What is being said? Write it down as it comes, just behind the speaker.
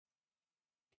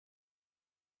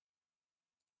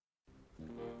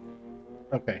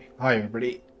Okay, hi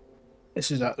everybody.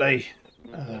 This is Atley,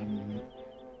 um,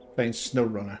 playing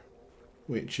SnowRunner,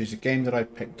 which is a game that I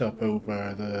picked up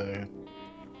over the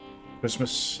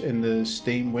Christmas in the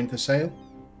Steam winter sale.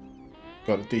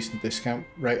 Got a decent discount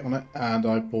rate on it, and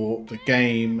I bought the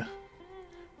game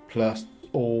plus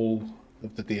all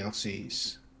of the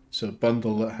DLCs. So a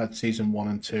bundle that had season 1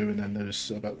 and 2, and then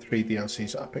there's about 3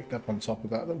 DLCs that I picked up on top of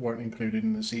that that weren't included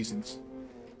in the seasons.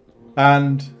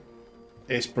 And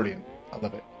it's brilliant. I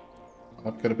love it.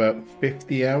 I've got about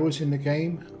 50 hours in the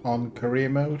game on career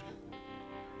mode.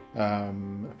 If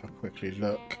I quickly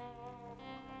look,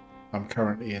 I'm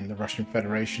currently in the Russian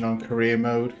Federation on career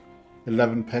mode,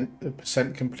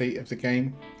 11% complete of the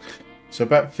game. So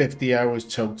about 50 hours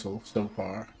total so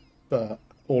far, but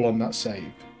all on that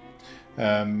save.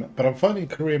 But I'm finding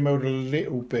career mode a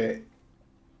little bit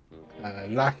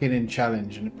lacking in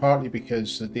challenge, and partly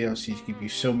because the DLCs give you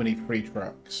so many free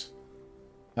trucks.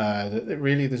 That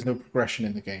really there's no progression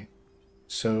in the game.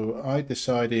 So I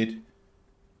decided,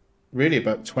 really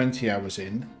about 20 hours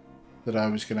in, that I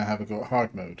was going to have a go at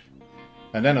hard mode.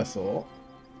 And then I thought,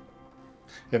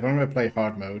 if I'm going to play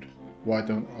hard mode, why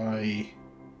don't I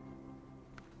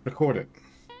record it?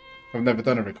 I've never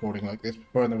done a recording like this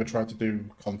before. I've never tried to do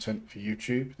content for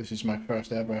YouTube. This is my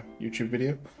first ever YouTube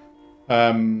video.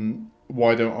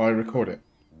 Why don't I record it?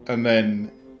 And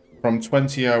then from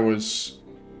 20 hours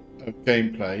of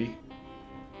gameplay,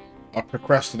 I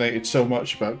procrastinated so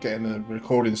much about getting the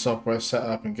recording software set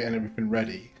up and getting everything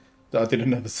ready that I did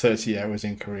another 30 hours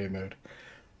in career mode.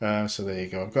 So there you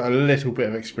go. I've got a little bit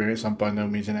of experience. I'm by no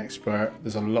means an expert.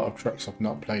 There's a lot of trucks I've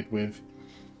not played with.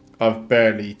 I've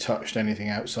barely touched anything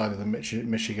outside of the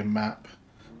Michigan map.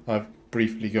 I've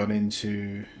briefly gone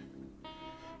into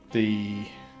the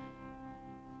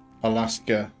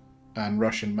Alaska and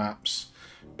Russian maps,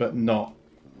 but not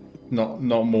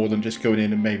more than just going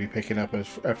in and maybe picking up a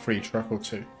free truck or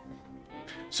two.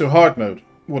 So hard mode.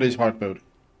 What is hard mode?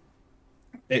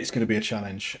 It's going to be a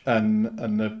challenge, and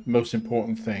the most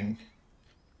important thing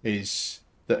is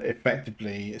that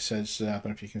effectively it says, I don't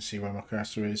know if you can see where my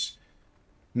cursor is,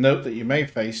 note that you may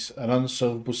face an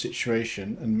unsolvable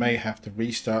situation and may have to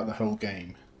restart the whole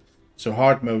game. So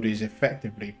hard mode is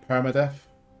effectively permadeath,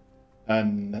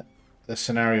 and the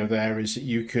scenario there is that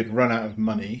you could run out of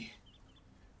money,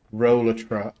 roll a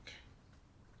truck,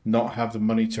 not have the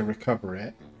money to recover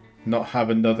it, not have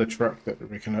another truck that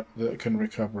can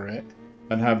recover it,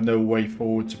 and have no way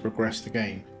forward to progress the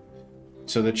game.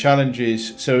 So the challenge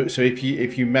is, so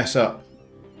if you mess up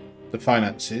the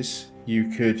finances, you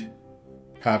could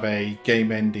have a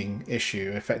game-ending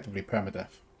issue, effectively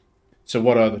permadeath. So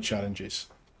what are the challenges?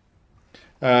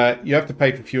 You have to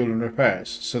pay for fuel and repairs,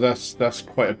 so that's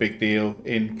quite a big deal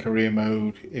in career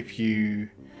mode. If you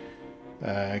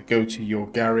go to your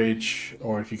garage,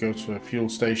 or if you go to a fuel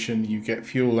station, you get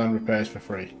fuel and repairs for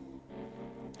free.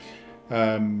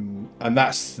 And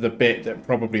that's the bit that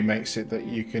probably makes it that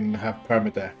you can have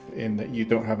permadeath, in that you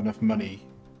don't have enough money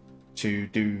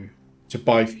to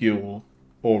buy fuel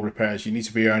or repairs. You need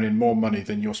to be earning more money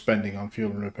than you're spending on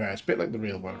fuel and repairs. A bit like the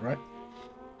real world, right?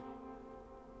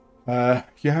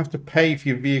 You have to pay for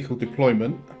your vehicle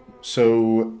deployment,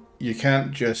 so you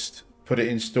can't just put it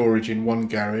in storage in one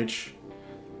garage,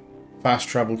 fast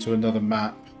travel to another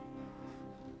map,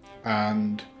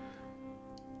 and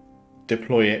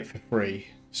deploy it for free.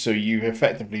 So you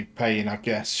effectively paying, I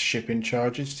guess, shipping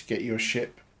charges to get your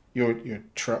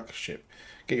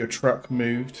truck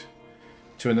moved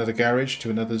to another garage, to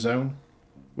another zone,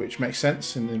 which makes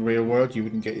sense. In the real world, you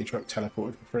wouldn't get your truck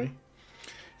teleported for free.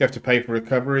 You have to pay for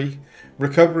recovery.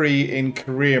 Recovery in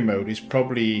career mode is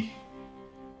probably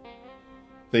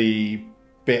the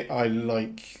bit I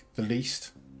like the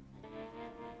least,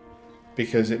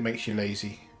 because it makes you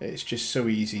lazy. It's just so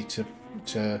easy to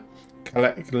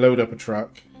load up a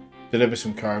truck, deliver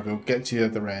some cargo, get to the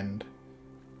other end,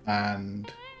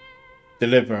 and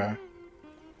deliver,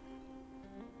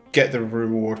 get the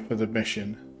reward for the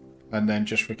mission, and then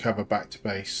just recover back to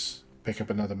base, pick up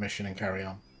another mission and carry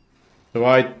on. So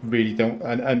I really don't,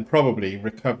 and probably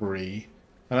recovery,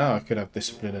 I know I could have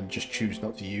discipline and just choose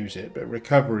not to use it, but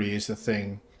recovery is the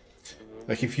thing.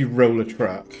 Like if you roll a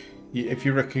truck, if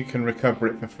you can recover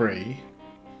it for free,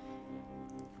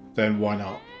 then why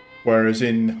not? Whereas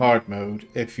in hard mode,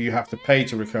 if you have to pay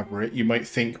to recover it, you might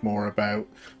think more about,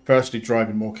 firstly,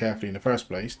 driving more carefully in the first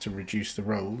place to reduce the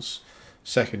rolls.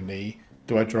 Secondly,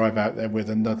 do I drive out there with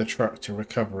another truck to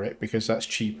recover it, because that's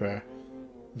cheaper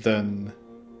than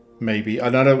maybe,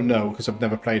 and I don't know because I've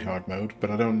never played hard mode,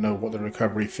 but I don't know what the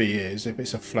recovery fee is. If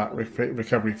it's a flat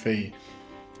recovery fee,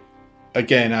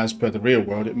 again, as per the real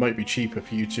world, it might be cheaper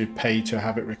for you to pay to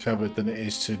have it recovered than it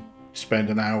is to spend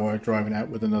an hour driving out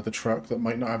with another truck that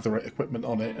might not have the right equipment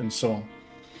on it, and so on.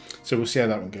 So we'll see how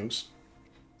that one goes.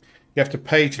 You have to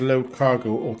pay to load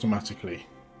cargo automatically.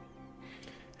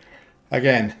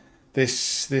 Again,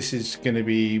 this is going to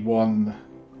be one.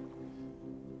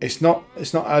 It's not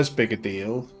as big a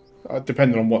deal,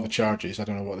 depending on what the charge is. I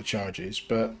don't know what the charge is,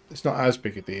 but it's not as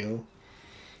big a deal.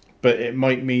 But it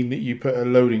might mean that you put a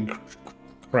loading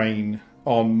crane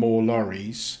on more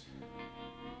lorries.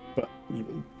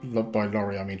 But by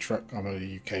lorry, I mean truck. I'm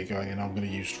a UK guy, and I'm going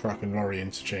to use truck and lorry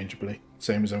interchangeably.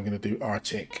 Same as I'm going to do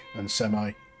Arctic and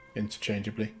semi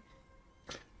interchangeably.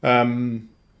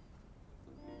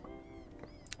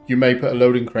 You may put a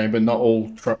loading crane, but not all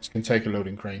trucks can take a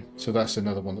loading crane. So that's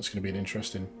another one that's going to be an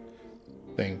interesting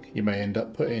thing. You may end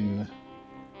up putting,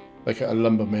 like at a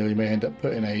lumber mill, you may end up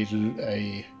putting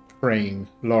a crane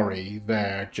lorry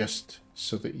there just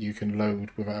so that you can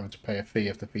load without having to pay a fee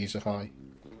if the fees are high.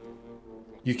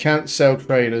 You can't sell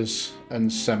trailers and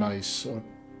semis, or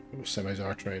semis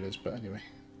are trailers, but anyway.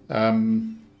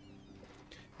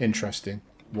 Interesting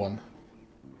one.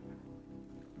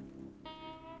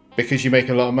 Because you make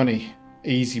a lot of money,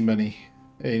 easy money,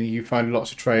 and you find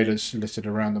lots of trailers listed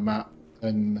around the map,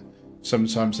 and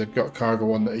sometimes they've got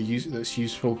cargo on that's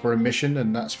useful for a mission,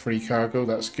 and that's free cargo,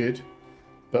 that's good.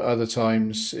 But other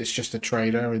times it's just a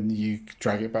trailer, and you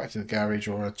drag it back to the garage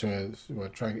or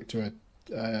drag it to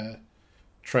a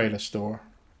trailer store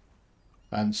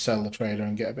and sell the trailer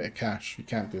and get a bit of cash. You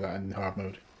can't do that in hard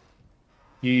mode.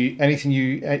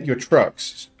 Your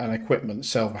trucks and equipment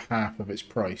sell for half of its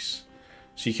price.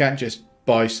 So you can't just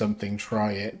buy something,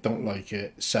 try it, don't like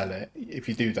it, sell it. If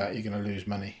you do that, you're going to lose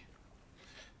money.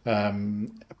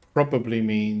 Probably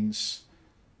means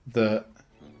that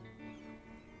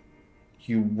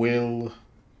you will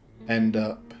end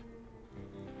up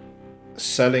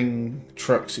selling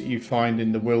trucks that you find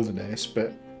in the wilderness,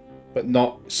 but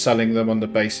not selling them on the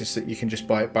basis that you can just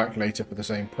buy it back later for the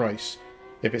same price.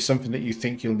 If it's something that you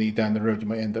think you'll need down the road, you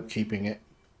might end up keeping it.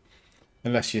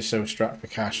 Unless you're so strapped for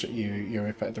cash that you're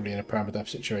effectively in a permadeath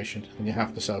situation and you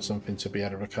have to sell something to be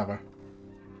able to recover.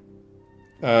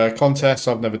 Contests,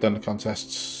 I've never done the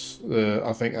contests.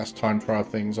 I think that's time trial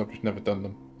things, I've just never done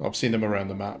them. I've seen them around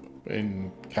the map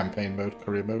in campaign mode,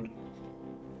 career mode.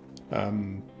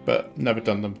 But never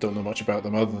done them, don't know much about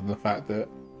them other than the fact that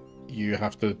you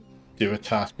have to do a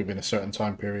task within a certain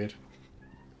time period.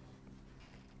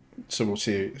 So we'll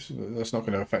see. That's not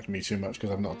going to affect me too much because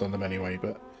I've not done them anyway,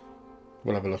 but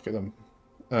we'll have a look at them.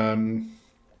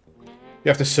 You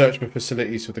have to search for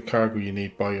facilities for the cargo you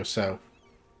need by yourself.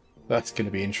 That's going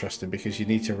to be interesting because you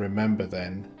need to remember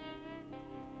then.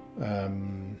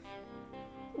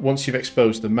 Once you've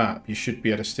exposed the map, you should be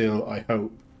able to still, I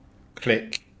hope,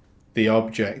 click the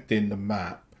object in the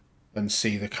map and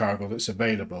see the cargo that's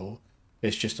available.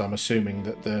 It's just I'm assuming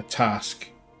that the task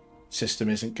system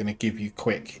isn't going to give you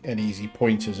quick and easy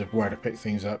pointers of where to pick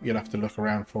things up. You'll have to look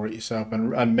around for it yourself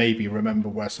and maybe remember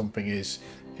where something is.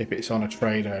 If it's on a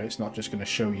trailer, it's not just going to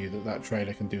show you that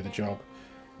trailer can do the job.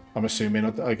 I'm assuming,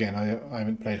 again, I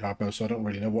haven't played hard mode, so I don't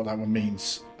really know what that one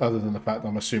means, other than the fact that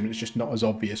I'm assuming it's just not as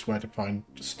obvious where to find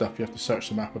stuff. You have to search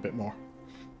the map a bit more.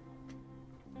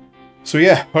 So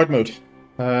yeah, hard mode.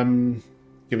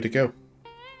 Give it a go.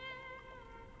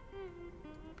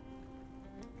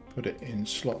 Put it in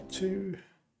slot 2.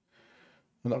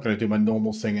 I'm not going to do my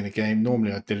normal thing in a game.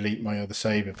 Normally I delete my other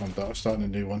save if I'm starting a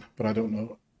new one, but I don't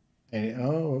know.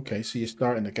 Oh, okay, so you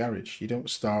start in the garage. You don't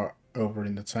start over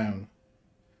in the town.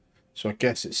 So I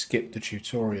guess it skipped the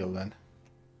tutorial then.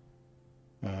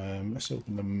 Let's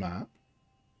open the map.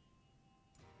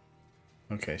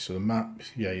 Okay, so the map,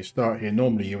 yeah, you start here.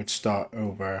 Normally you would start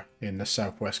over in the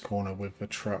southwest corner with a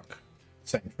truck.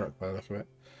 Same truck by the look of it.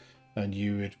 And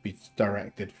you would be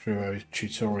directed through a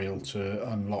tutorial to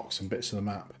unlock some bits of the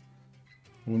map.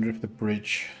 I wonder if the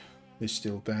bridge is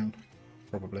still down.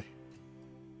 Probably.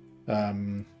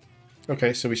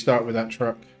 Okay, so we start with that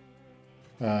truck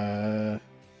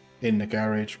in the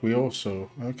garage. We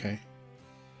also, okay,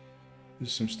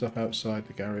 there's some stuff outside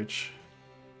the garage.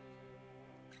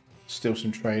 Still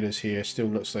some traders here. Still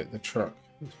looks like the truck.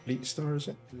 Fleet Star, is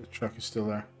it? The truck is still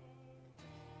there.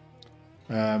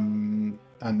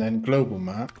 And then global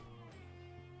map.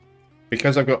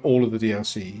 Because I've got all of the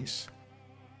DLCs.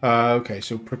 Okay,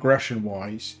 so progression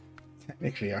wise,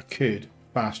 technically I could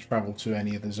fast travel to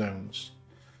any of the zones.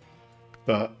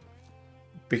 But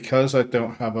because I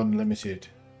don't have unlimited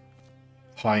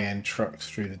high-end trucks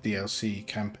through the DLC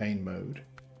campaign mode,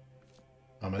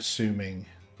 I'm assuming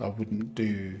I wouldn't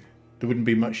do... There wouldn't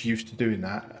be much use to doing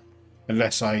that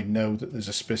unless I know that there's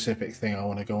a specific thing I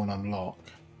want to go and unlock,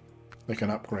 like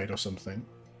an upgrade or something.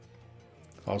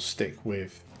 I'll stick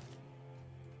with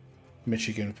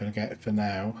Michigan for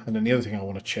now. And then the other thing I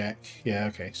want to check, yeah,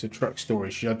 okay, so truck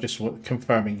storage. I just want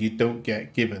confirming you don't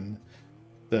get given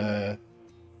the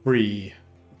free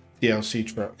DLC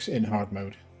trucks in hard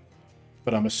mode,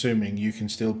 but I'm assuming you can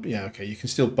still, yeah, okay, you can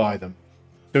still buy them.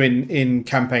 So in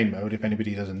campaign mode, if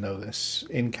anybody doesn't know this,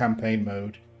 in campaign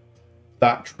mode,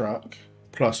 that truck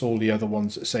plus all the other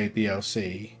ones that say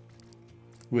DLC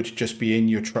would just be in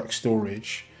your truck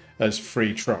storage as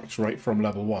free trucks right from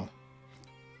level 1.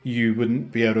 You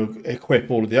wouldn't be able to equip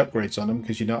all of the upgrades on them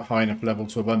because you're not high enough level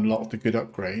to have unlocked the good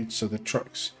upgrades, so the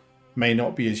trucks may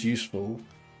not be as useful.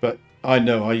 But I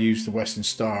know I used the Western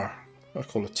Star, I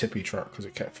call it a tippy truck because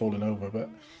it kept falling over, but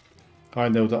I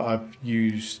know that I've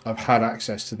had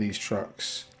access to these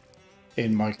trucks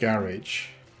in my garage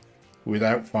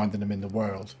without finding them in the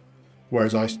world,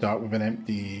 whereas I start with an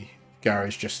empty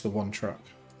garage, just the one truck,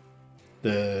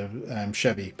 the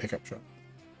Chevy pickup truck.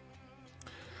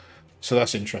 So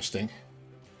that's interesting.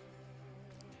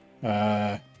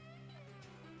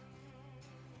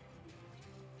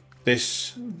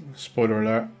 This, spoiler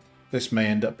alert, this may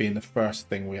end up being the first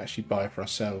thing we actually buy for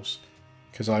ourselves,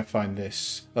 because I find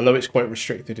this, although it's quite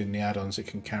restricted in the add-ons it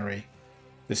can carry,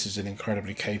 this is an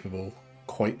incredibly capable,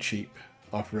 quite cheap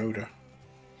off-roader.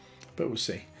 But we'll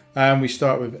see. And we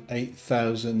start with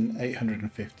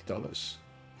 $8,850.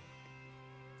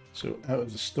 So out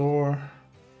of the store,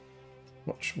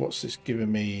 what's this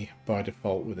giving me by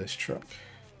default with this truck?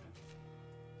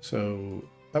 So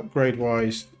upgrade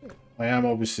wise, I am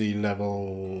obviously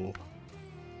level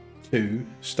 2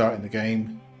 starting the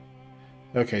game.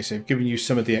 Okay, so I've given you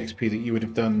some of the XP that you would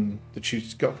have done,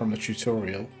 got from the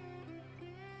tutorial,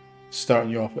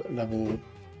 starting you off at level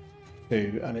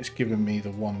 2, and it's given me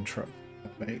the one truck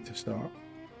upgrade to start.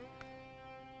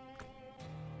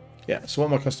 Yeah, so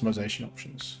what are my customization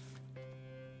options?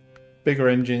 Bigger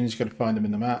engines, got to find them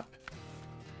in the map.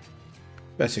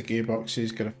 Better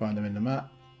gearboxes, got to find them in the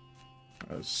map.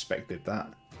 I suspected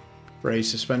that.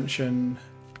 Raised suspension.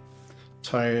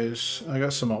 Tyres, I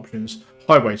got some options.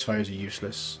 Highway tyres are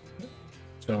useless,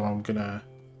 so I'm gonna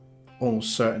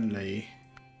almost certainly,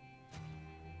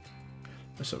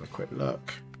 let's have a quick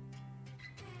look.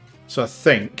 So I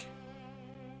think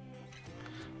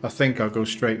I'll go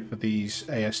straight for these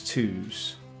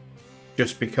AS2s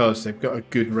just because they've got a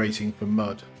good rating for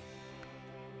mud.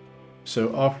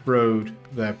 So off-road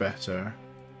they're better,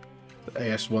 the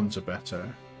AS1s are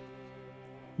better,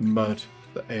 mud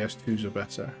the AS2s are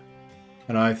better.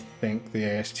 And I think the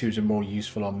AS2s are more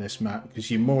useful on this map because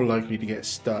you're more likely to get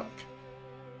stuck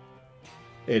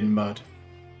in mud.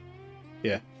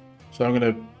 Yeah, so I'm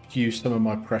going to use some of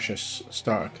my precious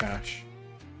starter cash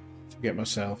to get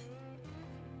myself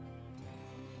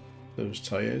those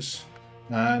tyres.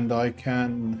 And I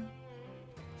can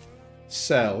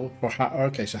sell for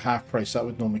okay, so half price, that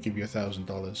would normally give you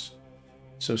 $1,000.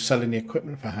 So selling the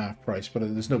equipment for half price, but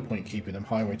there's no point keeping them.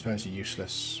 Highway tyres are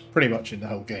useless pretty much in the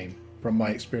whole game, from my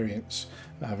experience,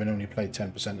 having only played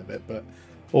 10% of it. But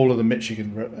all of the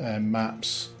Michigan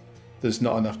maps, there's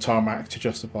not enough tarmac to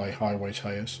justify highway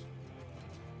tyres.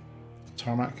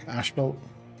 Tarmac, asphalt,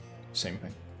 same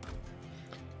thing.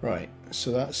 Right,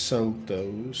 so that sold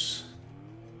those.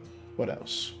 What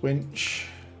else? Winch.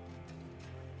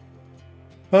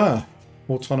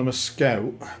 Autonomous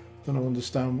scout. I don't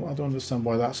understand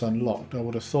why that's unlocked. I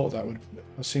would have thought that would.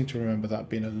 I seem to remember that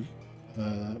being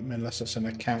unless it's an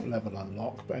account level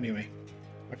unlock. But anyway,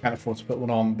 I can't afford to put one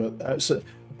on. But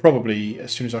probably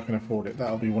as soon as I can afford it,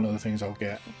 that'll be one of the things I'll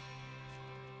get.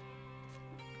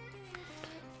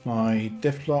 My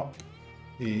diff lock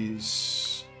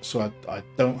is, so I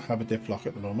don't have a diff lock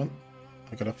at the moment.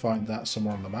 I've got to find that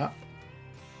somewhere on the map.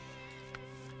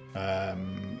 I'd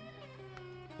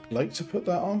like to put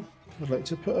that on. I'd like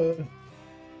to put a...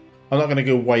 I'm not going to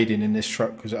go wading in this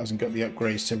truck because it hasn't got the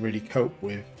upgrades to really cope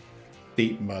with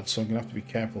deep mud, so I'm going to have to be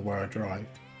careful where I drive.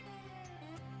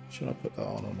 Should I put that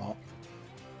on or not?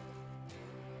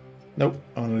 Nope,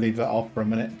 I'm going to leave that off for a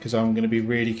minute because I'm going to be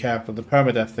really careful. The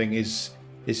permadeath thing is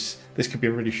this could be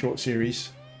a really short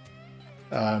series.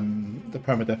 The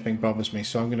permadeath thing bothers me,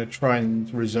 so I'm going to try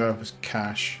and reserve as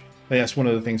cash. I think that's one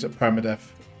of the things that permadeath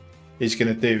is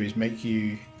going to do, is make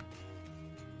you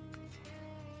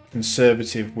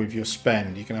conservative with your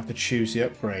spend. You're going to have to choose the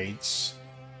upgrades,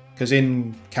 because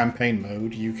in campaign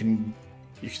mode you can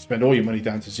spend all your money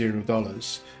down to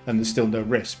 $0 and there's still no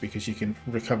risk because you can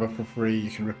recover for free, you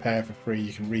can repair for free,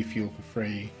 you can refuel for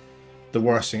free. The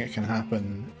worst thing that can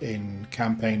happen in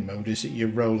campaign mode is that you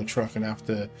roll a truck and have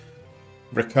to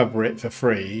recover it for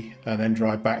free and then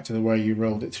drive back to the way you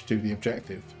rolled it to do the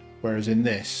objective. Whereas in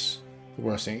this, the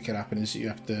worst thing that can happen is you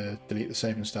have to delete the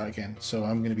save and start again. So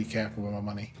I'm going to be careful with my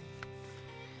money.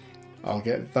 I'll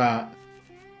get that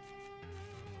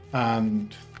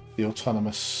and the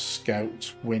autonomous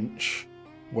scout winch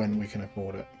when we can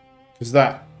afford it, because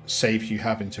that saves you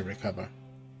having to recover.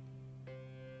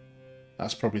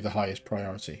 That's probably the highest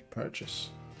priority purchase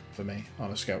for me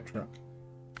on a scout truck.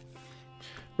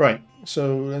 Right,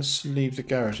 so let's leave the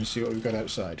garage and see what we've got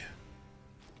outside.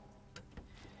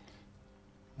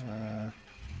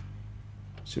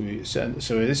 So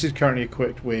this is currently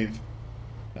equipped with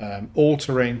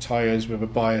all-terrain tyres with a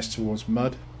bias towards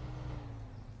mud,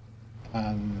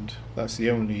 and that's the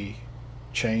only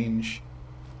change.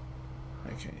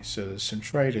 Okay, so there's some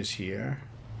trailers here.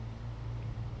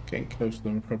 Getting close to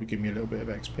them will probably give me a little bit of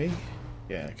XP.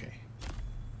 Yeah, okay.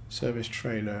 Service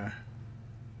trailer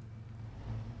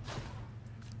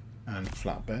and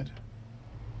flatbed.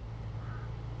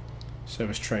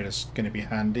 Service trailer's going to be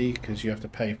handy because you have to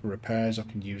pay for repairs. I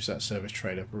can use that service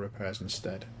trailer for repairs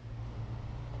instead.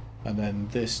 And then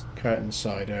this curtain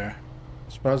sider,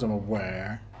 as far as I'm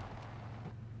aware,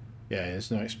 yeah,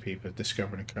 there's no XP for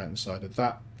discovering a curtain sider.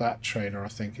 That trailer I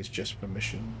think is just for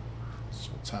mission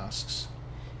sort of tasks.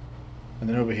 And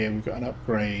then over here we've got an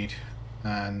upgrade,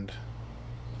 and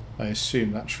I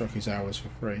assume that truck is ours for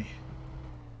free.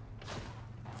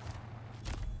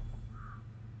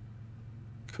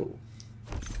 Cool.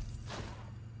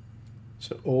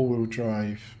 So all-wheel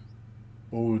drive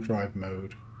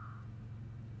mode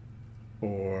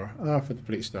for the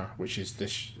Fleet Star, which is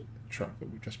this truck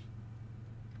that we just,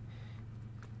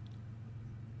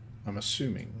 I'm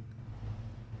assuming,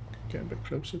 get a bit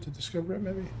closer to discover it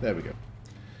maybe. There we go.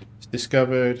 It's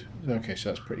discovered. Okay, so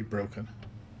that's pretty broken.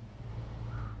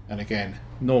 And again,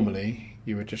 normally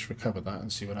you would just recover that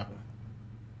and see what happens.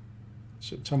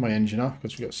 So turn my engine off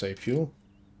because we've got saved fuel.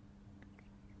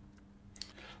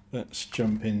 Let's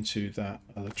jump into that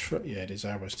other truck. Yeah, it is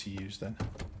ours to use then.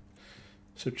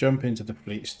 So jump into the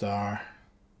Fleet Star.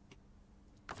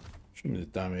 Show me the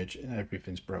damage.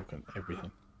 Everything's broken.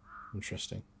 Everything.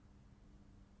 Interesting.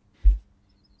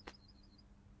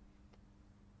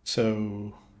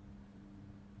 So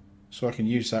I can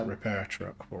use that repair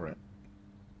truck for it.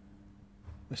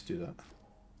 Let's do that.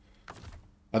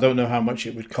 I don't know how much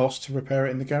it would cost to repair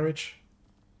it in the garage,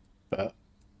 but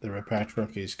the repair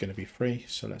truck is going to be free,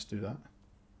 so let's do that.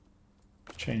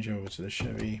 Change over to the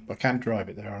Chevy, but I can't drive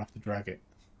it there, I'll have to drag it.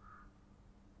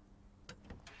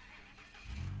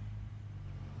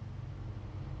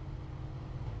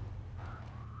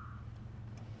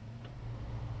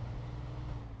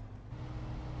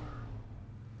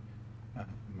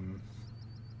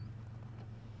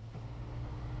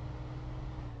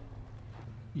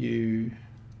 You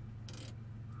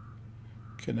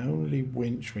can only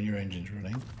winch when your engine's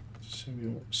running, so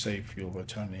we'll save fuel by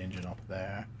turning the engine off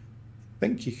there. I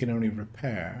think you can only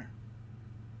repair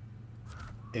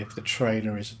if the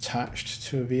trailer is attached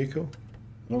to a vehicle.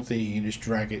 I don't think you can just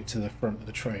drag it to the front of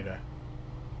the trailer.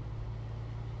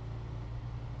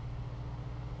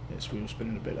 It's wheel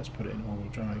spinning a bit, let's put it in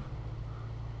all-wheel drive.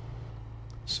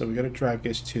 So we've got to drag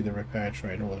this to the repair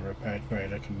trailer, or the repair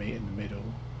trailer can meet in the middle.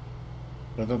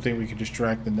 But I don't think we can just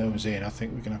drag the nose in. I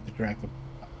think we're going to have to drag the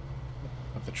back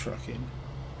of the truck in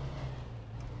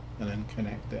and then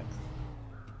connect it.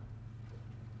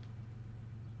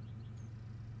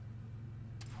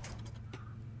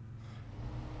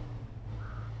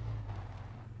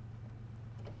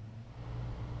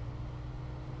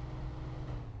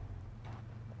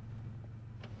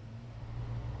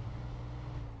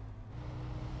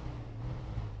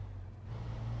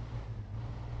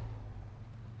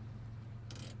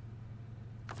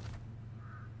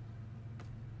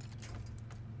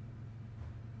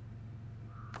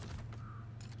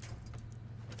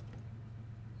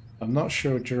 I'm not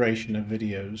sure duration of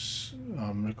videos.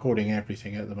 I'm recording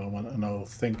everything at the moment, and I'll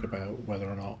think about whether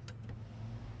or not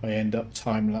I end up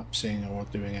time-lapsing or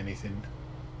doing anything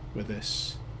with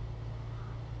this.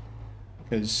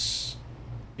 Because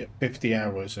 50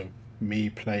 hours of me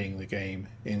playing the game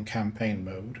in campaign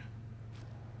mode,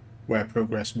 where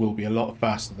progress will be a lot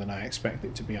faster than I expect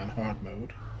it to be on hard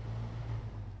mode.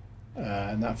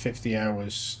 And that 50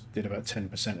 hours did about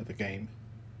 10% of the game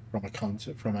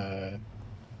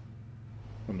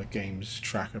from the game's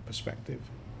tracker perspective.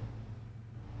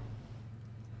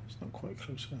 It's not quite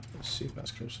close enough. Let's see if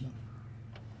that's close enough.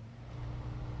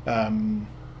 No,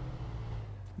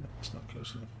 it's not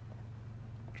close enough.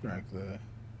 Drag the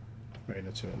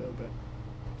trailer to it a little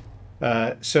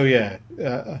bit. So yeah,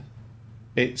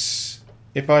 it's,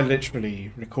 if I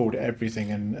literally record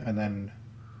everything and then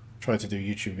try to do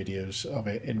YouTube videos of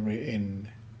it in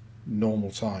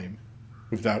normal time,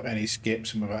 without any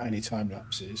skips and without any time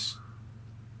lapses.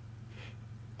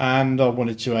 And I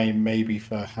wanted to aim maybe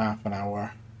for half an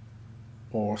hour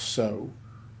or so.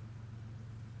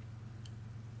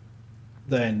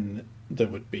 Then there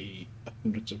would be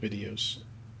hundreds of videos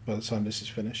by the time this is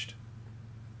finished.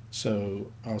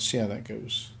 So I'll see how that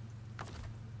goes.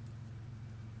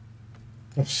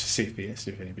 Let's see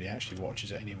if anybody actually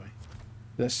watches it anyway.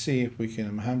 Let's see if we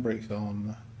can, handbrake's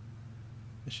on.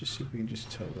 Let's just see if we can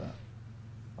just tell that.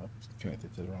 I've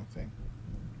connected to the wrong thing.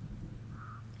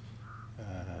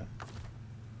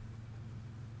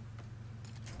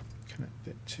 Connect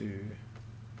it to,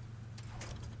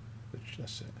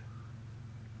 that's it.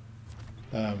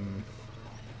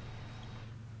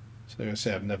 So like I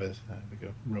say, I've never, we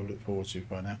go, roll it forward too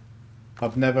far now.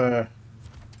 I've never,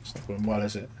 it's not going well,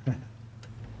 is it?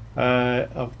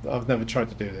 I've never tried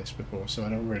to do this before, so I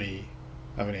don't really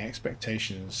have any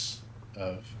expectations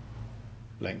of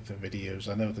length of videos.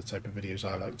 I know the type of videos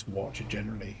I like to watch are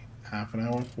generally half an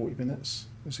hour, 40 minutes.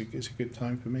 It's a good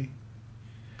time for me.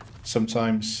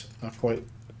 Sometimes I quite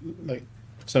like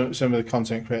some of the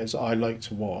content creators I like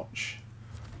to watch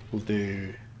will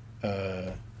do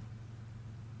like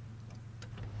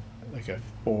a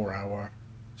 4-hour,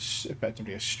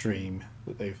 effectively a stream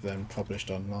that they've then published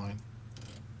online.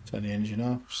 Turn the engine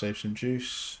off, save some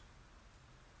juice,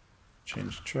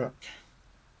 change the truck.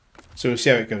 So we'll see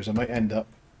how it goes. I might end up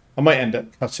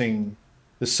cutting.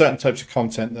 There's certain types of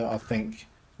content that I think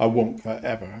I won't cut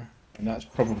ever, and that's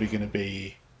probably going to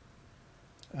be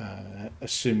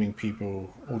assuming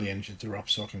all the engines are up,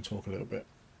 so I can talk a little bit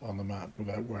on the map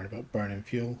without worrying about burning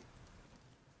fuel.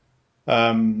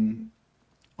 On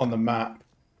the map,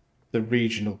 the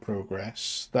regional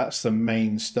progress, that's the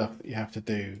main stuff that you have to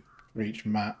do for each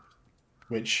map,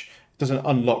 which doesn't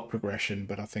unlock progression,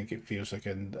 but I think it feels like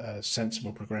a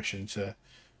sensible progression to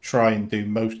try and do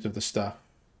most of the stuff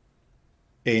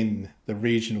in the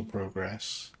regional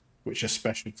progress, which are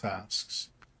special tasks,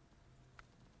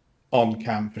 on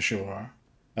cam for sure,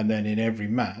 and then in every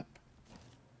map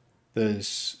there's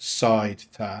side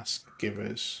task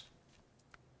givers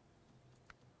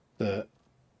that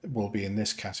will be in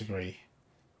this category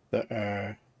that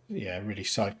are really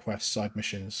side quests, side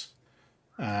missions,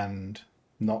 and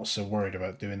not so worried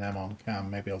about doing them on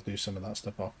cam. Maybe I'll do some of that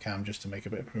stuff off cam just to make a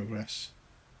bit of progress.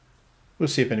 We'll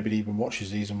see if anybody even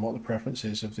watches these and what the preference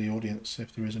is of the audience,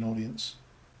 if there is an audience.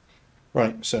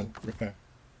 Right, so repair.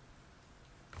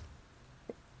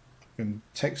 I can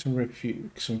take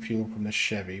some fuel from this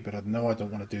Chevy, but I know I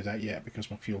don't want to do that yet because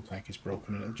my fuel tank is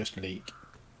broken and it'll just leak.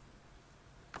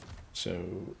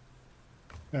 So,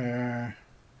 may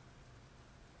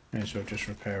as well just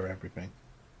repair everything.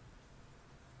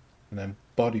 And then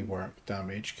bodywork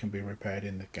damage can be repaired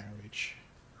in the garage.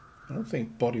 I don't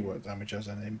think bodywork damage has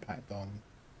an impact on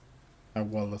how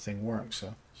well the thing works.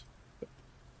 So,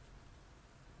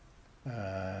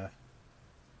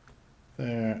 there,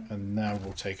 and now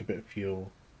we'll take a bit of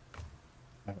fuel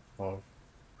out of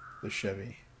the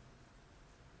Chevy.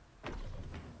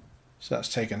 So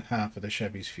that's taken half of the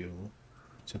Chevy's fuel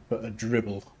to put a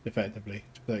dribble, effectively,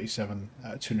 37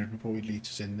 out of 240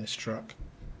 litres in this truck.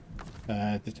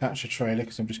 Detach a trailer,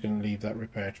 because I'm just going to leave that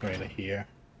repair trailer here.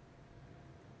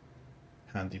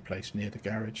 Handy place near the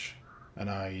garage, and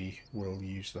I will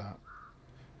use that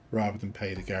rather than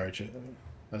pay the garage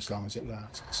as long as it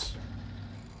lasts.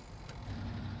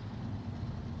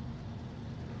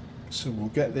 So we'll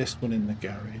get this one in the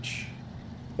garage,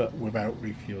 but without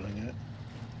refueling it.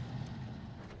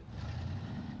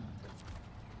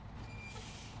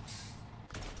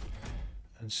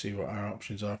 And see what our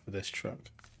options are for this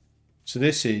truck. So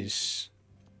this is,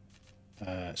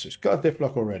 so it's got a diff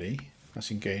lock already. That's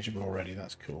engageable already,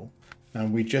 that's cool.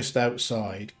 And we just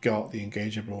outside got the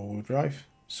engageable all-wheel drive.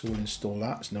 So we'll install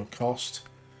that, it's no cost.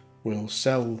 We'll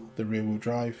sell the rear-wheel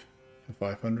drive for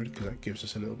 500 because that gives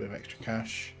us a little bit of extra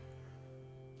cash.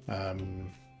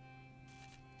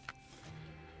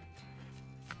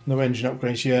 No engine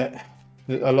upgrades yet.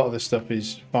 A lot of this stuff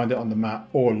is find it on the map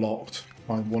or locked.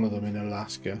 Find one of them in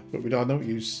Alaska, but I don't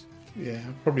use,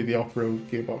 probably the off-road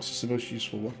gearbox is the most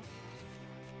useful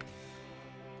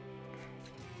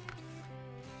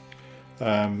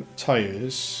one.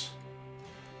 Tires.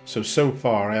 So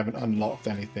far I haven't unlocked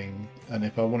anything, and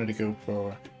if I wanted to go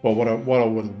for, well, what I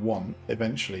would want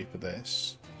eventually for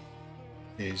this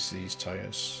is these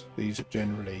tires. These are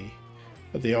generally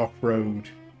the off-road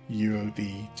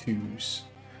UOD 2s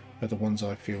are the ones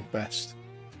I feel best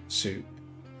suit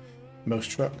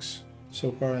most trucks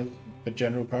so far for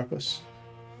general purpose,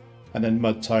 and then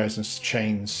mud tires and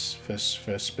chains for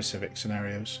specific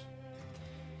scenarios.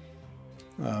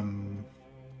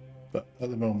 but at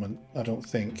the moment I don't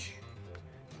think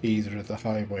either of the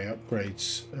highway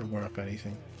upgrades are worth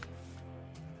anything.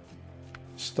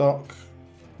 Stock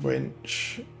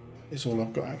winch is all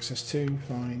I've got access to,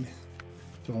 fine.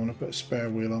 Don't want to put a spare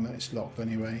wheel on it, it's locked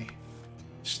anyway.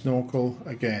 Snorkel,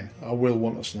 again, I will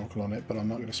want a snorkel on it, but I'm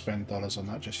not going to spend dollars on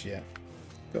that just yet.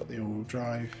 Got the all-wheel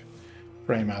drive.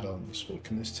 Frame add-ons, what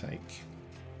can this take?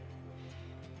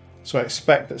 So I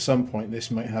expect at some point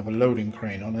this might have a loading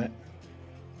crane on it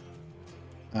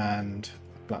and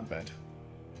a flatbed.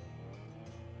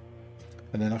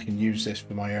 And then I can use this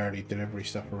for my early delivery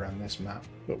stuff around this map,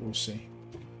 but we'll see.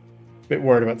 A bit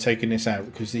worried about taking this out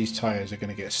because these tyres are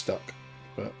going to get stuck.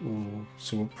 But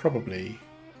we'll probably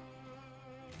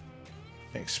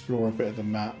explore a bit of the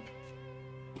map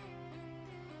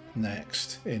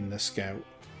next in the Scout.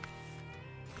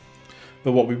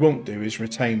 But what we won't do is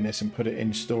retain this and put it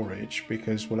in storage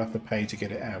because we'll have to pay to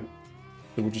get it out.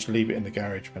 So we'll just leave it in the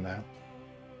garage for now.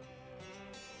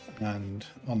 And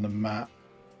on the map,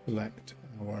 select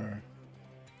our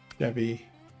Chevy.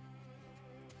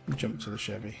 Jump to the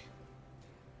Chevy.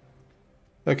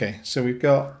 Okay, so we've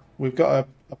got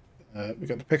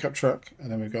the pickup truck,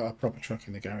 and then we've got a proper truck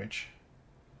in the garage.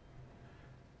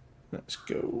 Let's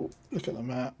go look at the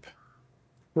map.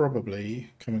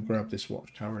 Probably come and grab this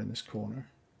watchtower in this corner,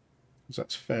 because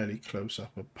that's fairly close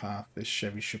up a path. This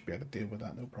Chevy should be able to deal with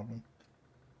that, no problem.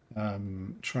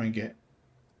 Try and get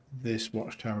this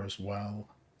watchtower as well.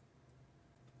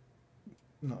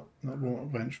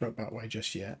 Won't venture up that way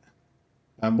just yet.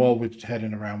 And while we're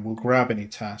heading around, we'll grab any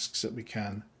tasks that we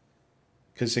can.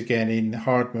 Because again, in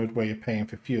hard mode where you're paying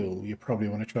for fuel, you probably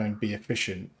want to try and be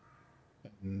efficient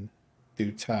and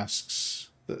do tasks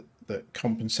that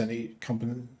complement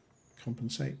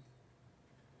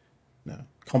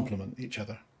each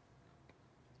other.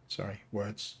 Sorry,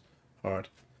 words hard.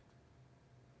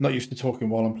 Not used to talking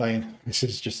while I'm playing. This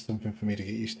is just something for me to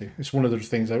get used to. It's one of the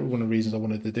things. One of the reasons I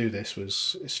wanted to do this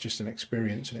was it's just an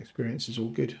experience, and experience is all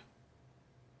good.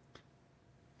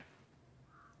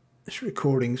 This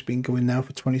recording's been going now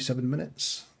for 27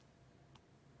 minutes.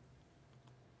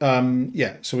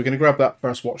 Yeah, so we're going to grab that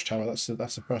first watchtower. That's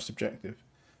the first objective.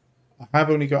 I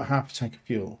have only got half a tank of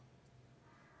fuel,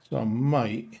 so I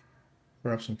might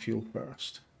grab some fuel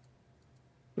first.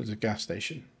 There's a gas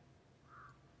station.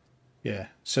 Yeah,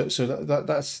 so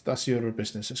that's the order of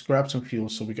business. Let's grab some fuel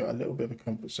so we got a little bit of a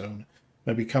comfort zone.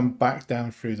 Maybe come back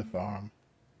down through the farm.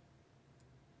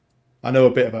 I know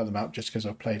a bit about the map just because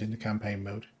I've played in the campaign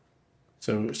mode.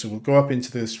 So we'll go up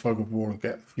into this fog of war and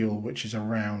get fuel, which is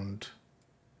around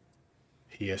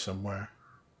here somewhere.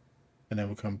 And then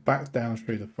we'll come back down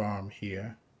through the farm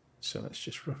here. So let's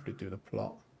just roughly do the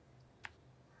plot.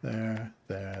 There.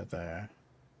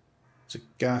 It's a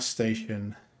gas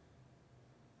station.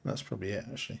 That's probably it,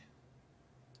 actually.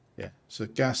 Yeah, so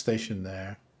gas station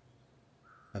there.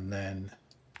 And then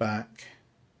back.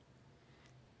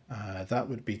 That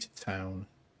would be to town,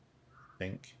 I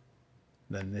think.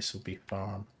 Then this will be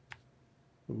farm.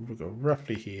 We'll go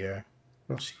roughly here,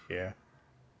 across here,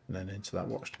 and then into that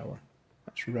watchtower.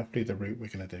 That's roughly the route we're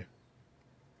going to do.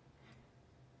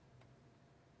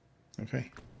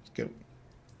 Okay, let's go.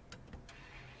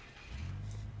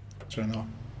 Turn off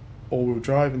all-wheel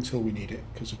drive until we need it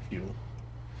because of fuel.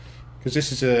 Because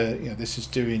this is this is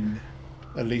doing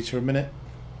a litre a minute.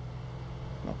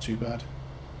 Not too bad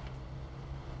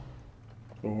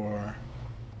for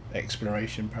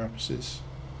exploration purposes.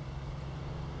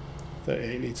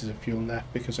 38 litres of fuel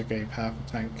left because I gave half a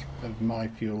tank of my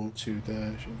fuel to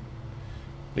the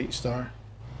Fleet Star.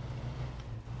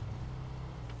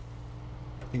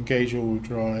 Engage all-wheel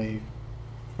drive.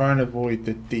 Try and avoid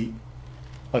the deep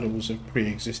puddles of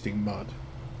pre-existing mud.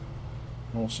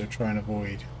 And also try and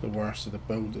avoid the worst of the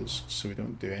boulders so we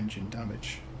don't do engine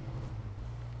damage.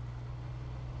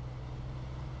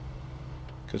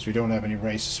 Because we don't have any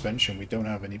race suspension, we don't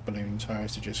have any balloon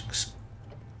tyres to just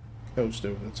coast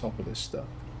over the top of this stuff.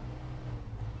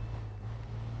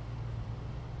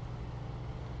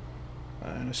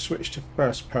 And a switch to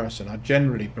first person. I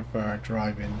generally prefer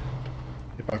driving,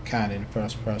 if I can, in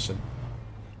first person.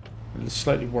 I'm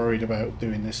slightly worried about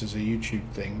doing this as a YouTube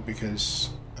thing because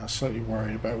I'm slightly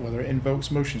worried about whether it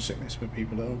invokes motion sickness for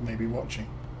people that may be watching.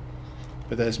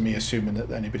 But there's me assuming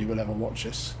that anybody will ever watch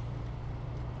this.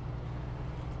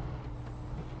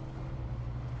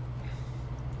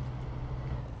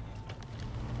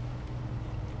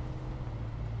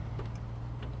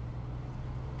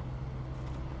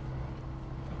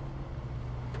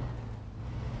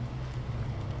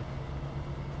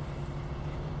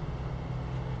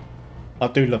 I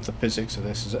do love the physics of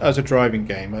this. As a driving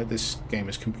game, this game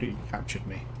has completely captured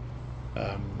me.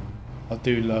 I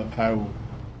do love how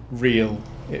real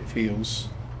it feels.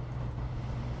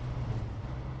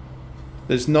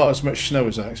 There's not as much snow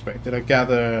as I expected. I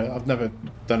gather, I've never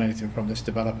done anything from this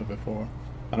developer before,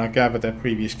 and I gather their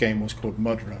previous game was called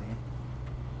Mud Runner.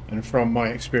 And from my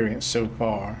experience so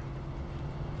far,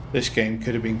 this game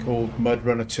could have been called Mud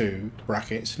Runner 2,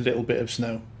 brackets, little bit of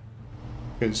snow.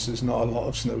 Because there's not a lot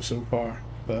of snow so far,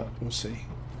 but we'll see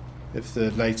if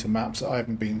the later maps that I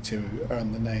haven't been to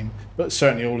earn the name. But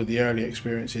certainly all of the early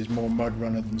experience is more Mud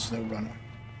Runner than SnowRunner.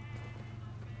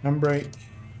 Handbrake,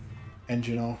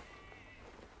 engine off.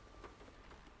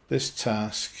 This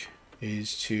task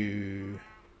is to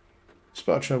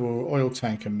spot trouble, oil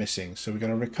tanker missing. So we're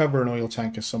going to recover an oil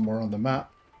tanker somewhere on the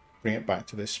map, bring it back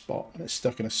to this spot, and it's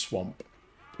stuck in a swamp.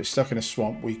 If it's stuck in a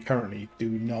swamp, we currently do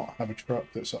not have a truck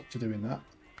that's up to doing that.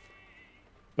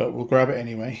 But we'll grab it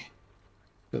anyway,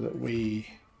 so that we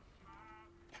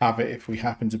have it if we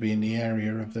happen to be in the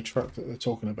area of the truck that they're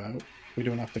talking about. We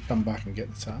don't have to come back and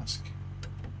get the task.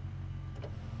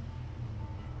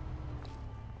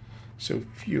 So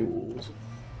fuel.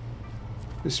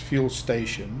 This fuel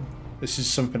station, this is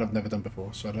something I've never done before,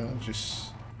 so I don't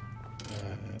just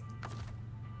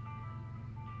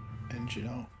engine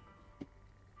off.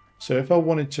 So if I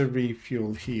wanted to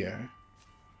refuel here,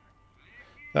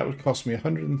 that would cost me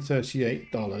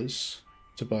 $138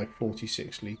 to buy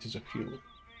 46 litres of fuel.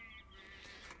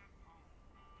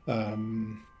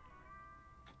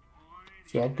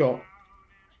 So I've got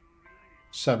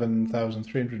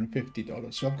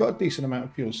 $7,350. So I've got a decent amount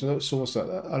of fuel, so let's source that,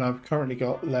 and I've currently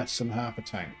got less than half a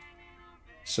tank.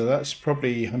 So that's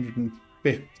probably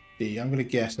 150. I'm going to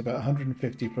guess about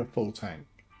 150 for a full tank.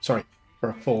 Sorry,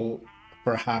 for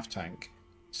a half tank.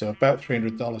 So about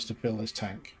 $300 to fill this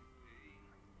tank.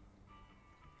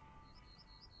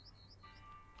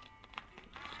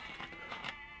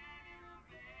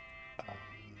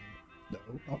 No,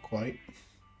 not quite.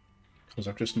 Because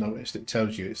I've just noticed it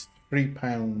tells you it's $3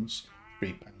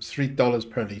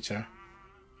 per litre,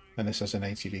 and this has an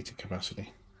 80 litre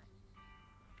capacity.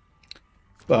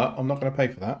 But I'm not going to pay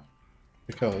for that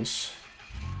because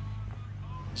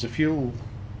there's a fuel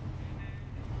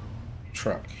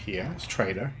truck here. It's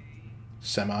trailer,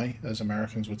 semi as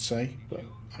Americans would say, but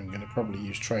I'm going to probably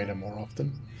use trailer more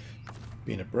often,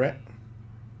 being a Brit.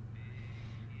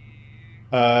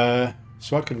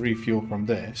 So I could refuel from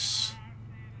this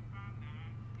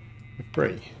for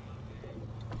free.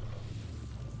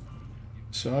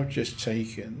 So I've just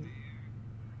taken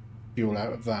fuel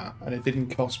out of that, and it didn't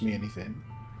cost me anything.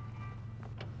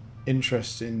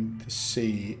 Interesting to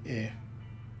see if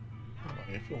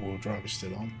all-wheel drive is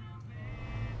still on.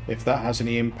 If that has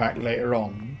any impact later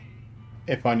on,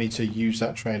 if I need to use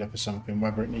that trailer for something,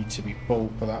 whether it needs to be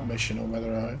full for that mission or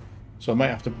whether so I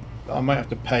might have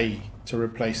to pay to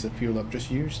replace the fuel I've just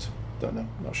used. Don't know,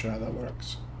 not sure how that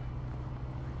works.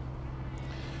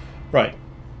 Right,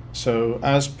 so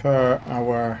as per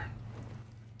our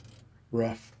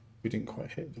rough, we didn't quite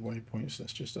hit the waypoints,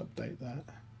 let's just update that.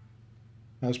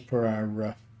 As per our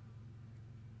rough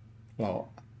plot,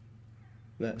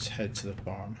 let's head to the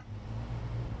farm.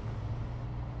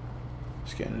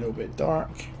 It's getting a little bit dark.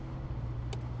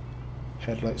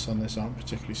 Headlights on this aren't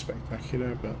particularly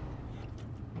spectacular, but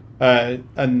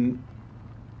and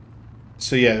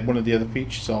so yeah, one of the other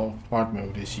features of hard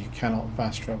mode is you cannot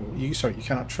fast travel. You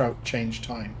cannot change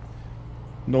time.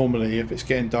 Normally, if it's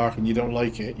getting dark and you don't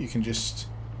like it, you can just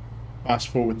fast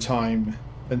forward time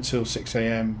until 6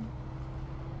 AM,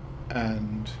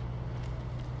 and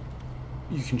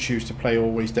you can choose to play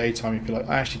always daytime if you like.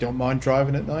 I actually don't mind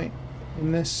driving at night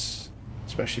in this,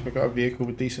 especially if I've got a vehicle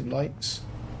with decent lights,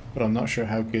 but I'm not sure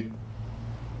how good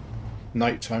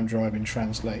nighttime driving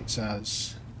translates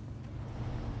as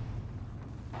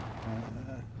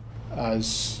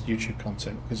YouTube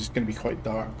content, because it's going to be quite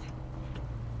dark.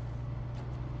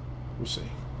 We'll see.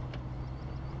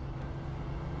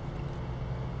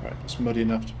 Right, it's muddy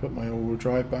enough to put my all-wheel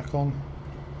drive back on.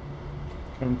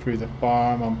 Coming through the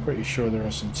farm, I'm pretty sure there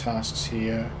are some tasks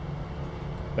here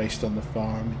based on the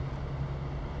farm.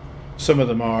 Some of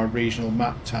them are regional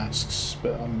map tasks,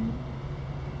 but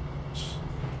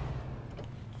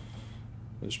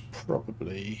there's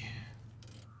probably,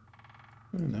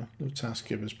 I don't know, no task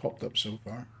givers popped up so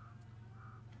far.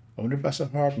 I wonder if that's a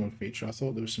hard mode feature. I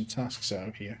thought there were some tasks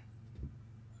out here.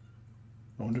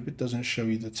 I wonder if it doesn't show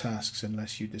you the tasks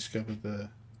unless you discover the,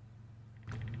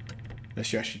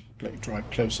 unless you actually like drive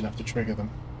close enough to trigger them.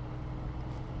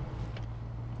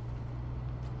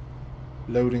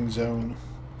 Loading zone.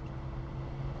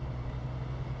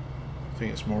 I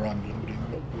think it's more unloading,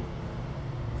 but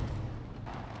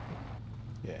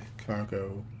yeah,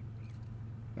 cargo.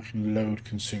 I can load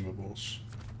consumables.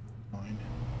 Fine.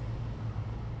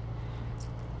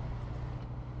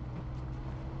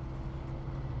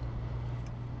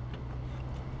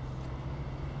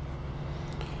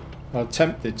 I'm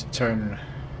tempted to turn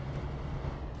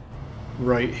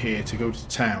right here to go to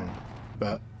town,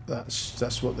 but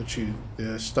that's what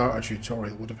the starter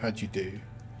tutorial would have had you do,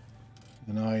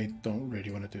 and I don't really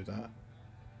want to do that.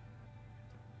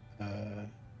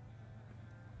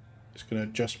 Just going to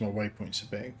adjust my waypoints a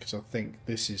bit because I think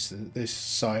this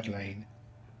side lane.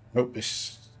 I hope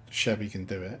this Chevy can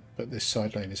do it, but this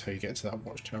side lane is how you get to that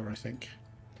watchtower, I think.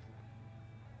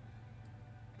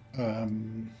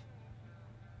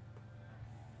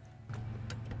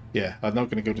 Yeah, I'm not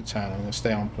going to go to town. I'm going to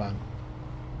stay on plan.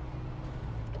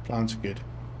 Plans are good.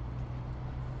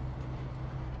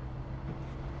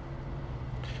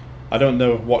 I don't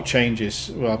know what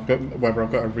changes. Well, whether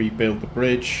I've got to rebuild the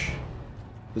bridge.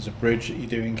 There's a bridge that you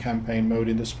do in campaign mode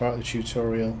in this part of the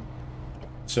tutorial.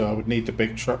 So I would need the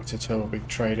big truck to tow a big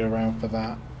trailer around for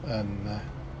that. And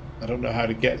I don't know how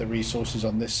to get the resources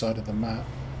on this side of the map,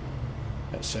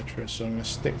 etc. So I'm going to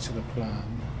stick to the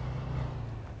plan.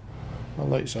 My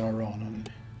lights are on,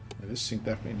 and this thing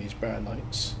definitely needs better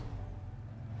lights.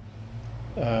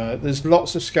 There's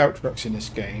lots of scout trucks in this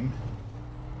game.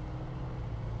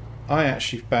 I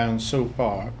actually found so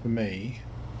far, for me,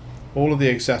 all of the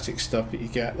exotic stuff that you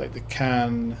get, like the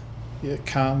can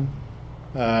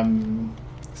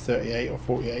 38 or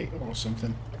 48 or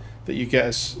something, that you get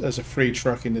as a free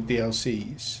truck in the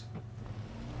DLCs.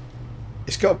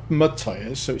 It's got mud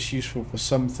tyres, so it's useful for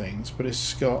some things, but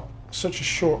it's got such a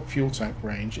short fuel tank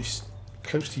range, it's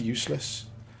close to useless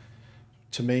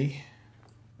to me.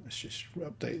 Let's just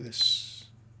update this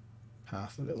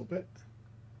path a little bit.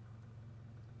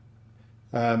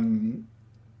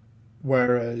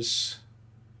 Whereas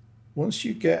once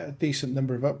you get a decent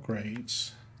number of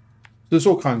upgrades, there's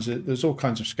all kinds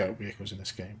of scout vehicles in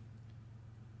this game.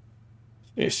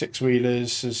 It's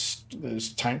six-wheelers,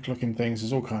 there's tank-looking things,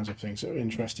 there's all kinds of things that are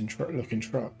interesting looking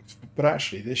trucks. But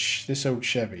actually, this old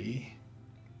Chevy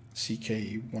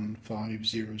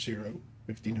CK1500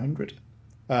 1500,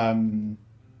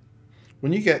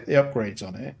 when you get the upgrades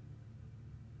on it,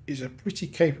 is a pretty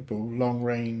capable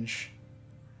long-range,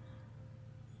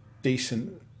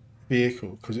 decent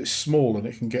vehicle because it's small and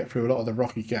it can get through a lot of the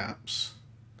rocky gaps.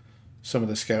 Some of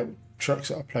the scout trucks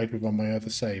that I played with on my other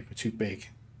save were too big,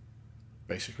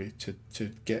 basically, to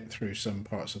get through some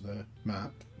parts of the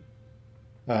map.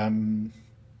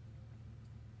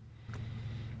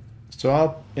 So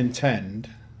I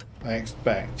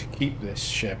expect to keep this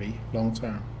Chevy long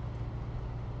term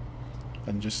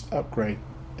and just upgrade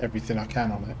everything I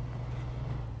can on it.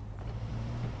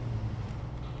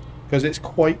 Because it's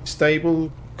quite stable.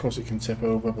 Of course it can tip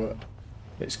over, but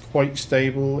it's quite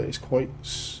stable, it's quite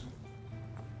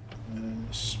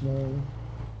small,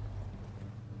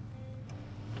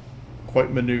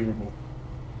 quite maneuverable,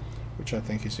 which I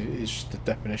think is the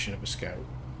definition of a scout.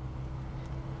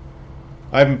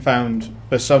 I haven't found,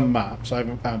 for some maps, I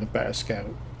haven't found a better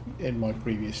scout in my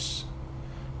previous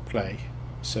play,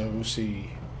 so we'll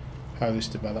see how this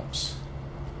develops.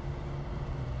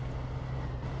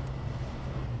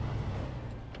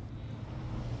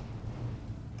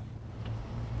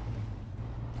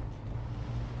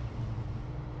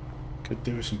 Could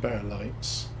do with some better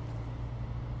lights.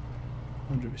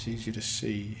 I wonder if it's easier to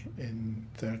see in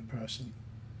third person.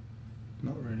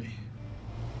 Not really.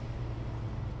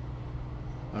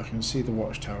 I can see the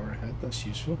watchtower ahead, that's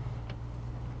useful.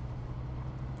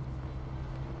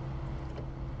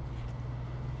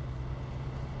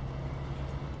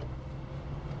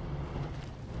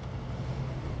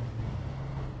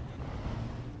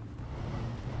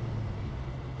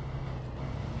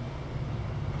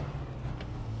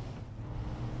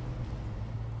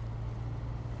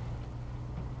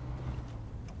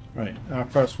 Right, our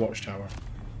first watchtower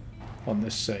on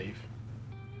this save.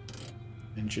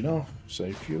 Engine off,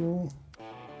 save fuel.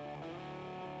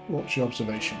 Watch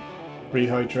observation.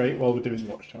 Rehydrate while we're doing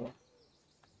watchtower.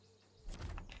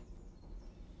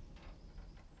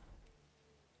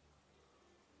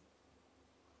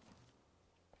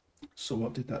 So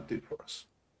what did that do for us?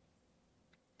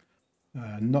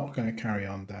 Not going to carry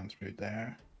on down through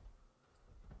there.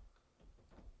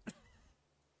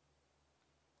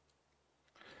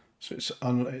 So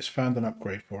it's found an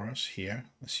upgrade for us here.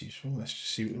 That's useful. Let's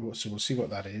just see. So we'll see what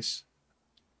that is,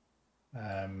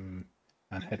 and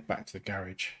head back to the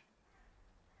garage.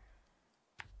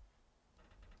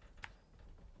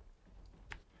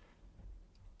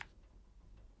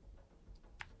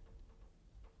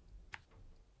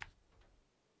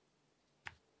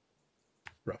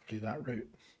 Roughly that route.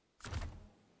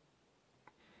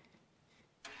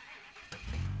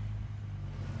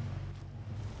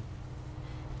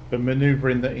 For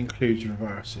manoeuvring that includes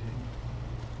reversing,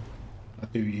 I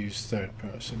do use third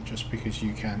person just because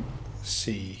you can't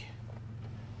see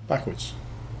backwards.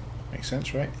 Makes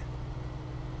sense, right?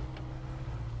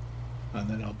 And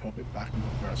then I'll pop it back in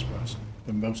first person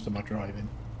for most of my driving.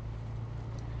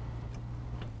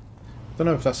 I don't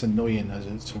know if that's annoying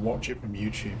as to watch it from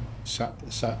YouTube, sat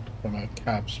from a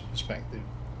cab's perspective.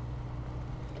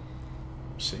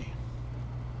 Let's see.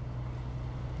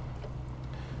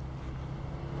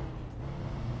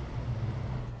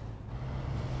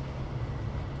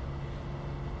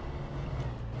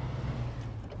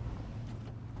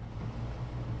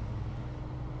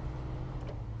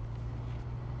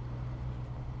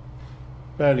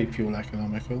 Fairly fuel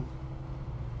economical.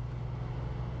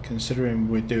 Considering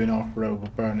we're doing off-road, we're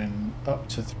burning up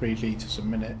to 3 litres a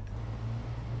minute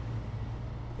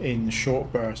in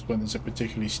short bursts when there's a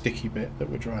particularly sticky bit that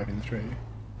we're driving through.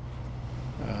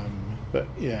 But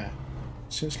yeah,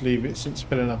 since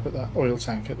filling up at that oil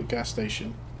tank at the gas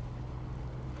station,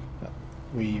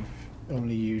 we've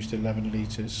only used 11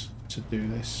 litres to do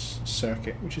this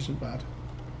circuit, which isn't bad.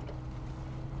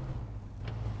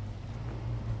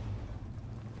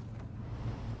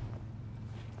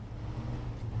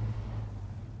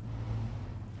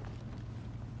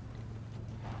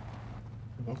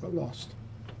 I got lost.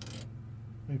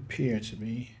 They appear to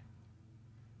be.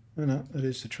 Oh no, that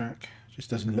is the track. It just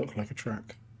doesn't look like a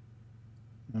track.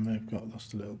 I may have got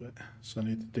lost a little bit. So I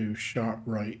need to do sharp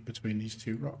right between these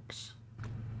two rocks.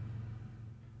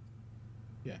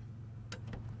 Yeah.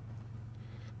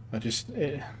 I just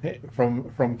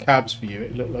from cab's view,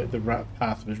 it looked like the rat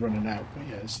path was running out, but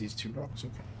yeah, it's these two rocks.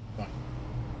 Okay, fine.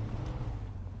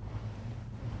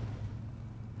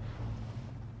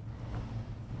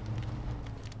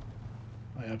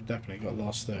 I've definitely got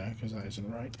lost there because that isn't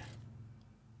right.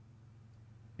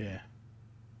 Yeah.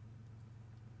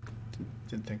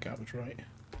 Didn't think that was right. Get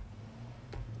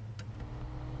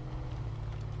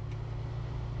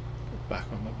back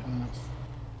on the path.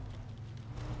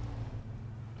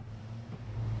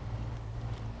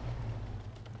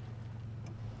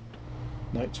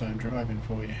 Nighttime driving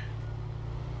for you.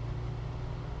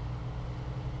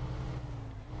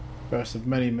 First of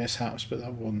many mishaps, but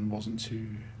that one wasn't too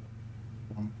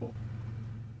harmful.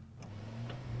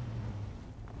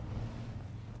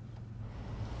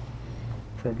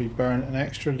 Probably burn an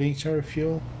extra litre of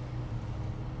fuel.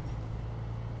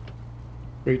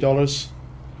 $3.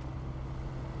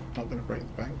 Not going to break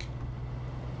the bank.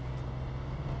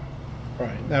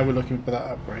 Right, now we're looking for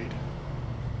that upgrade.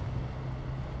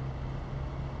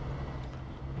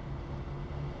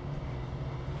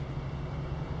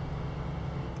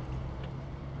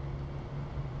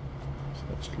 So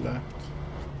that's left.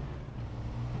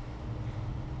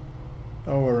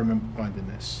 Oh, I remember finding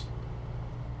this.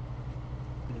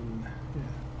 Yeah.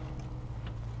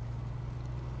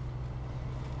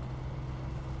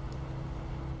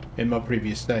 In my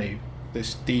previous save,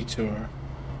 this detour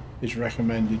is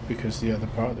recommended because the other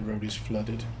part of the road is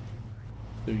flooded.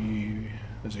 So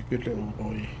as a good little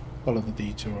boy, follow the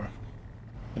detour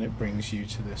and it brings you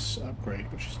to this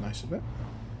upgrade, which is nice of it.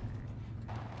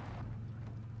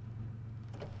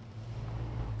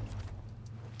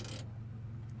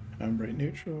 Handbrake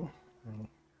neutral. Oh.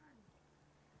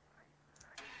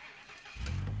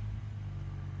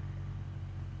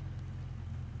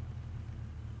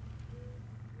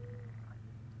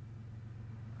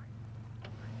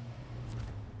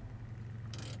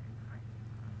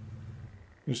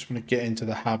 I just want to get into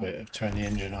the habit of turning the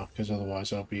engine off, because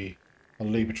otherwise I'll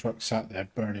leave a truck sat there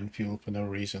burning fuel for no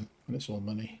reason, and it's all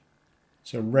money.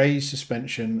 So raised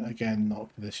suspension, again, not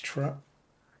for this truck.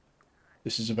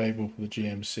 This is available for the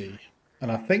GMC,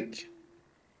 and I think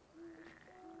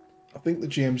the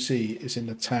GMC is in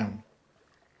the town.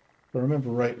 If I remember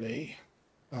rightly,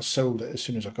 I sold it as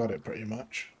soon as I got it, pretty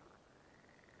much,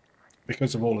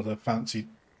 because of all of the fancy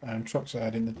trucks I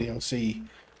had in the DLC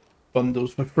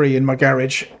bundles for free in my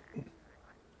garage.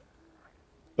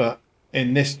 But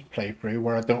in this playthrough,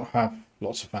 where I don't have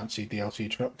lots of fancy DLC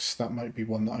trucks, that might be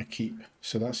one that I keep,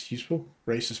 so that's useful.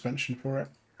 Raised suspension for it.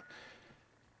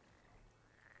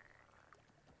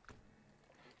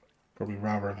 Probably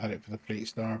rather have had it for the Fleet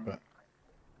Star, but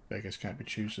beggars can't be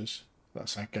choosers.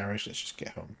 That's our garage. Let's just get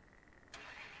home.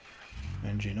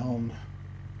 Engine on.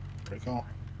 Brake off.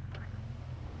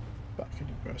 Back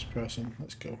into first person.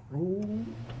 Let's go. Ooh.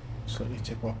 Slightly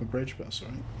tip off a bridge, but that's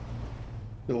alright.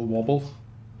 Little wobble.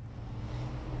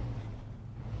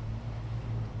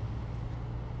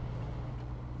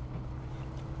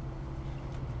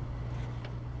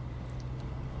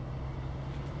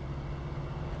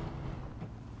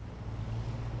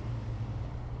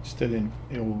 Still in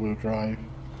all-wheel drive,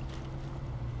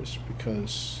 Just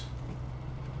because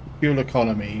fuel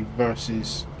economy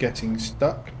versus getting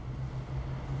stuck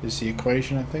is the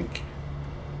equation, I think,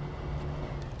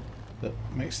 that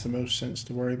makes the most sense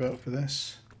to worry about for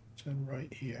this. So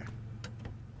right here.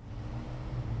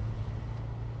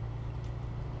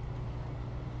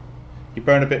 You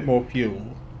burn a bit more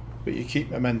fuel, but you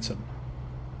keep momentum.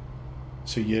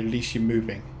 So at least you're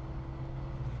moving.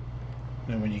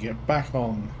 And when you get back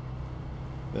on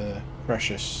the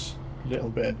precious little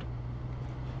bit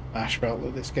of asphalt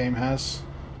that this game has,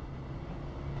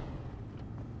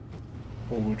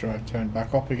 all-wheel drive turned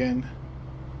back up again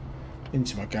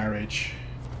into my garage.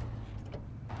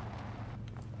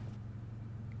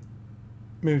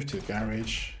 Move to the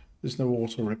garage. There's no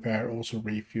auto repair, auto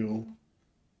refuel.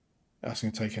 That's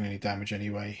not taking any damage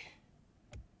anyway.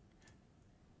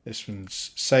 This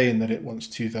one's saying that it wants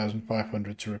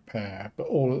 2,500 to repair, but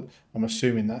I'm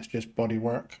assuming that's just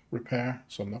bodywork repair,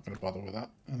 so I'm not going to bother with that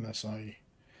unless I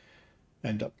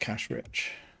end up cash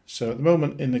rich. So at the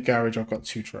moment in the garage I've got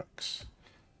 2 trucks,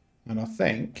 and I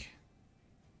think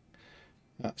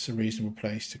that's a reasonable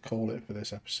place to call it for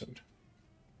this episode.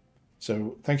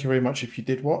 So thank you very much if you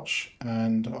did watch,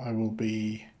 and I will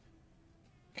be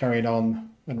carrying on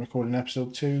and recording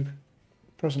episode 2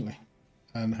 presently,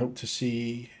 and hope to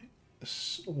see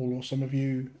all or some of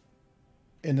you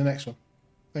in the next one.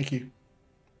 Thank you.